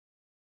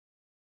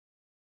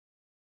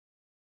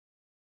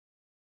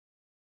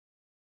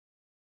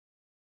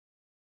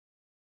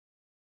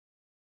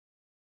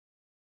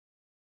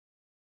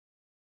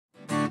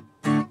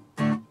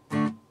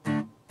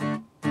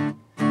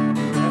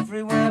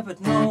everywhere but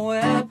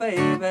nowhere,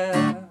 baby.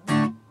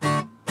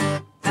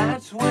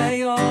 That's where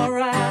you're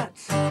at,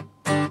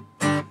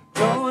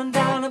 going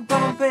down a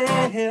bumpy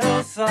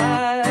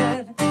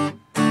hillside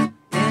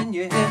in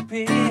your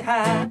hippie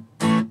hat,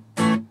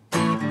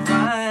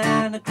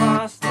 flying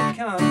across the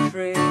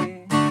country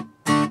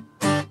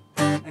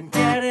and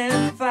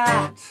getting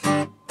fat,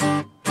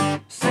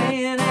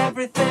 saying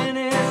everything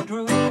is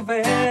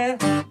groovy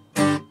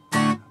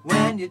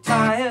when your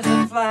tires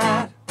are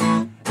flat.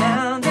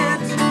 And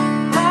it's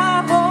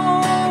my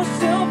whole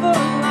silver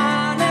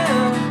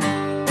lining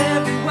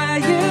everywhere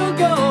you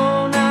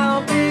go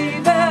now,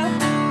 baby.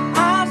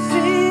 I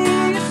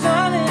see your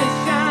sun is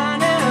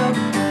shining,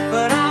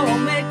 but I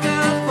won't make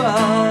a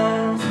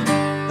fuss,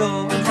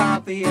 though it's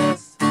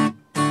obvious.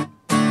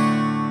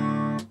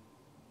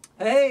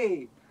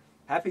 Hey,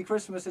 happy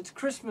Christmas. It's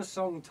Christmas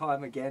song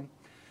time again.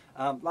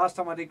 Last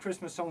time I did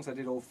Christmas songs, I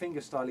did all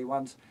fingerstyle-y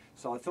ones,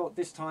 so I thought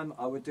this time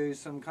I would do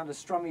some kind of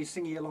strummy,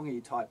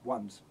 singy-alongy type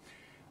ones.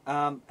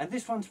 And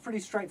this one's pretty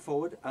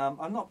straightforward.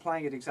 I'm not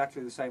playing it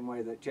exactly the same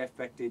way that Jeff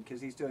Beck did,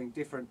 because he's doing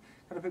different,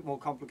 kind of a bit more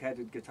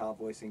complicated guitar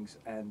voicings,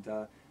 and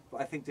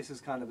but I think this is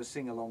kind of a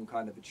sing-along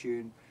kind of a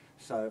tune,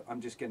 so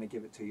I'm just going to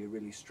give it to you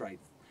really straight.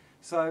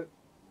 So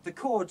the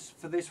chords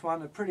for this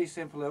one are pretty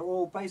simple. They're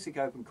all basic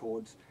open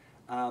chords.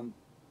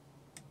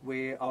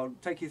 I'll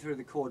take you through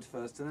the chords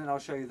first, and then I'll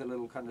show you the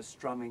little kind of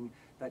strumming,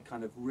 that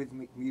kind of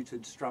rhythmic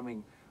muted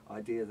strumming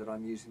idea that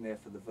I'm using there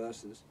for the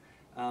verses.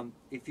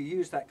 If you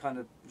use that kind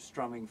of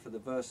strumming for the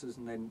verses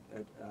and then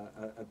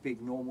a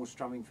big normal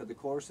strumming for the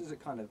choruses, it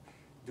kind of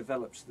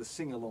develops the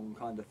sing-along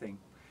kind of thing.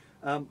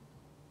 So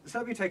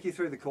let me take you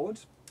through the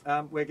chords.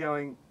 We're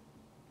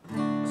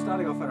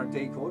starting off on a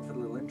D chord for the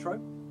little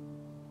intro.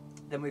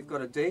 Then we've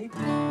got a D,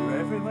 you're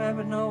everywhere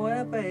but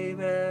nowhere,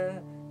 baby,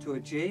 to a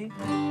G,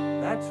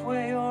 that's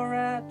where you're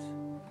at,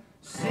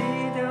 C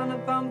down a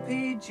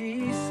bumpy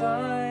G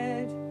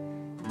side,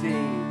 D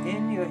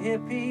in your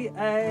hippie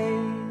A,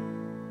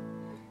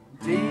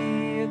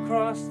 D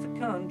across the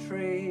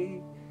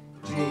country,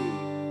 G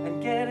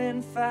and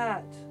getting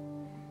fat,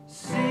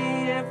 C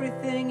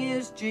everything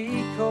is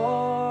G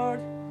chord,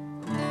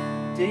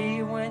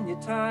 D when your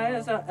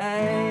tires are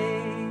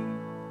A.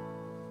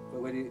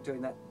 But we're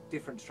doing that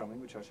different strumming,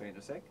 which I'll show you in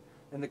a sec.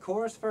 Then the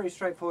chorus, very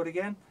straightforward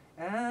again.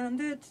 And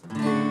it's D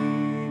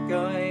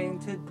going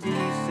to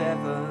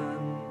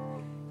D7,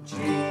 G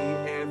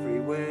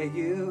everywhere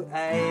you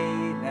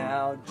A,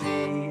 now G,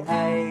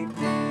 A,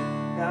 D,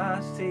 I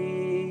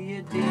see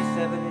your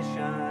D7 is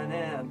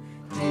shining,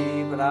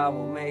 G, but I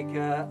will make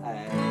a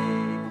A,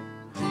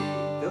 G,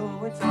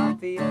 though it's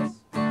obvious,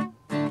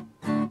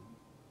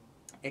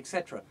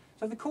 etc.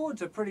 So the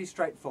chords are pretty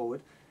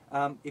straightforward.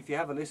 If you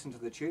have a listen to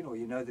the tune, or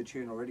you know the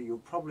tune already, you'll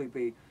probably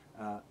be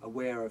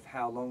aware of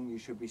how long you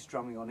should be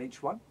strumming on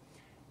each one.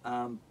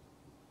 I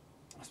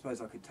suppose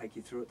I could take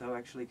you through it though,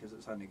 actually, because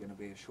it's only going to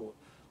be a short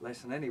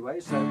lesson anyway.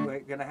 So we're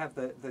going to have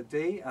the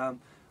D, 1,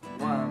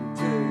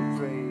 2,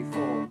 3,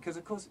 4, because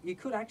of course you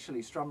could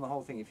actually strum the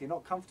whole thing. If you're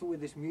not comfortable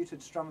with this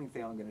muted strumming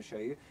thing I'm going to show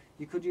you,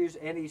 you could use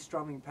any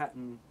strumming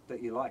pattern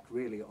that you like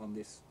really on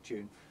this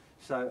tune.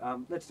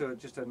 So let's do it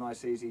just a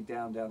nice easy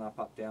down, down,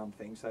 up, down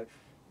thing. So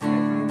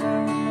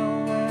everywhere,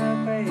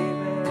 nowhere, baby,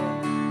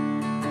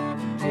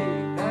 G,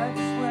 that's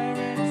where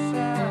it's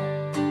at.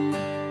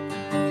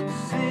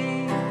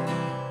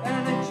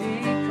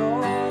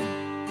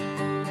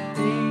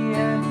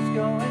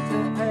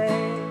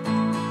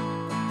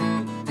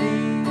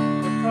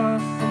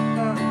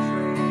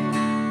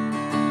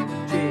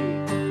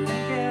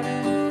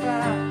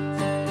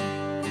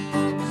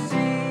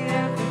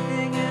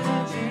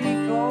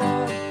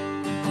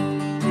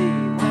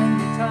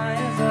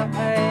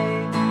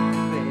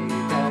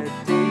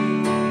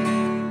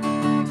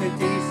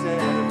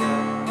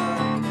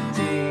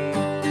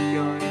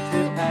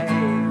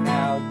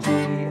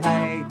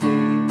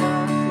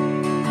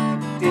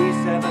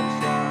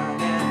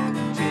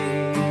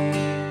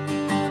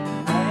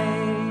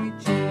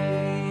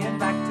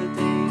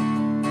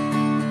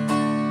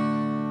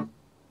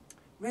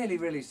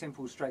 Really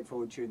simple,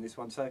 straightforward tune, this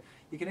one. So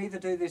you can either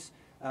do this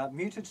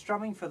muted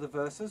strumming for the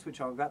verses, which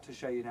I'm about to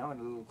show you now in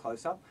a little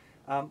close-up,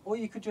 or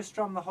you could just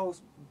strum the whole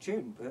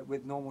tune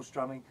with normal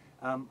strumming.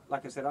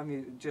 Like I said,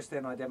 just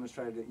then I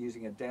demonstrated it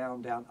using a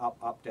down, down,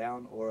 up,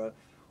 down, or a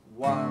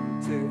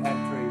 1, 2, and 3,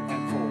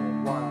 and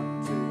 4,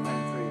 1, 2,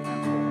 and 3,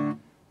 and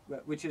 4,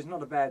 which is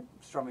not a bad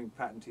strumming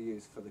pattern to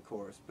use for the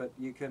chorus. But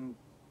you can,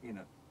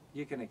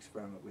 you can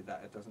experiment with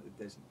that.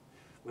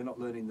 We're not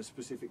learning the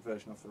specific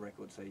version off the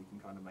record, so you can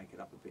kind of make it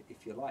up a bit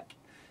if you like.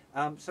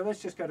 So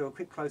let's just go to a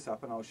quick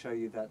close-up and I'll show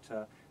you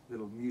that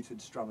little muted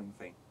strumming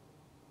thing.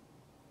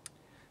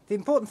 The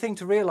important thing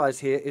to realise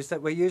here is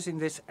that we're using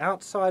this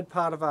outside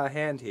part of our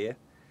hand here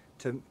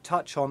to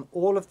touch on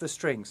all of the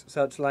strings.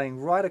 So it's laying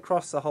right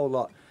across the whole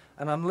lot.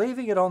 And I'm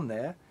leaving it on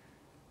there,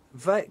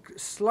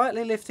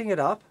 slightly lifting it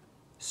up,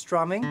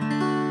 strumming,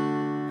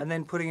 and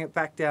then putting it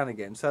back down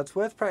again. So it's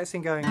worth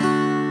practicing going...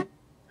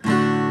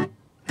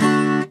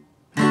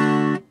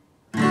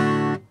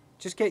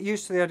 Just get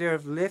used to the idea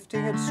of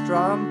lifting it,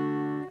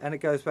 strum, and it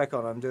goes back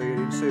on. I'm doing it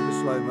in super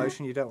slow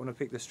motion. You don't want to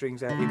pick the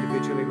strings out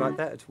individually like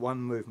that. It's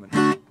one movement.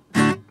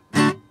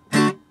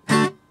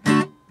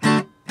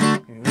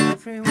 You're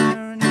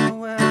everywhere and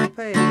nowhere,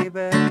 baby.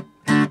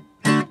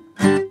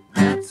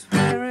 That's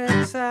where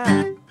it's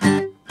at.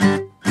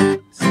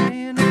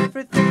 Saying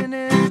everything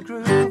is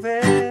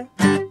groovy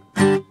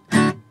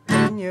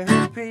in your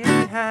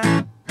hippie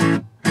hat.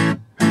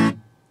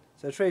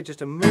 So it's really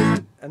just a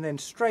movement and then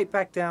straight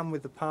back down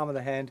with the palm of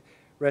the hand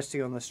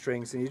resting on the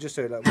strings, and you just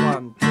do it like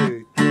 1,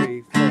 2,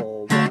 3,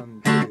 4,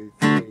 1, 2,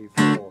 3,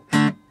 4.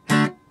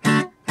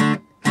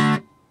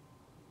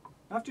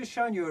 I've just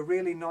shown you a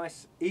really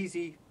nice,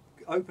 easy,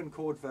 open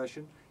chord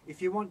version.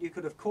 If you want, you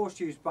could of course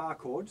use bar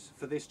chords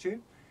for this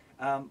tune,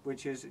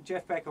 which is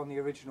Jeff Beck on the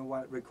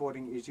original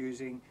recording is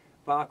using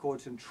bar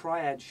chords and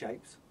triad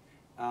shapes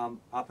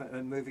up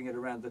and moving it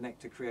around the neck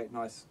to create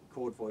nice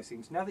chord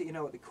voicings. Now that you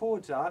know what the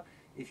chords are,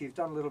 if you've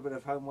done a little bit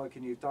of homework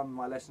and you've done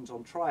my lessons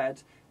on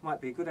triads, it might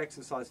be a good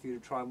exercise for you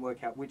to try and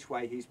work out which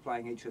way he's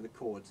playing each of the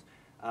chords.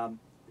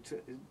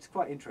 It's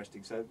quite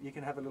interesting, so you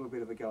can have a little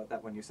bit of a go at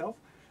that one yourself.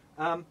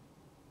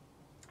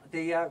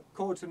 The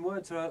chords and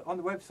words are on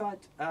the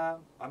website.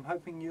 I'm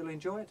hoping you'll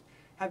enjoy it.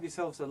 Have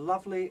yourselves a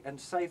lovely and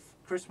safe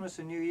Christmas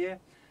and New Year.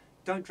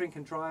 Don't drink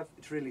and drive,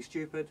 it's really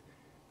stupid.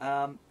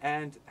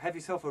 And have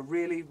yourself a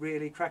really,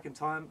 really cracking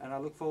time, and I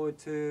look forward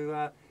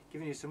to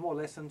giving you some more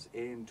lessons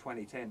in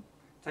 2010.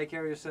 Take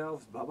care of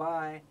yourselves.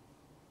 Bye-bye.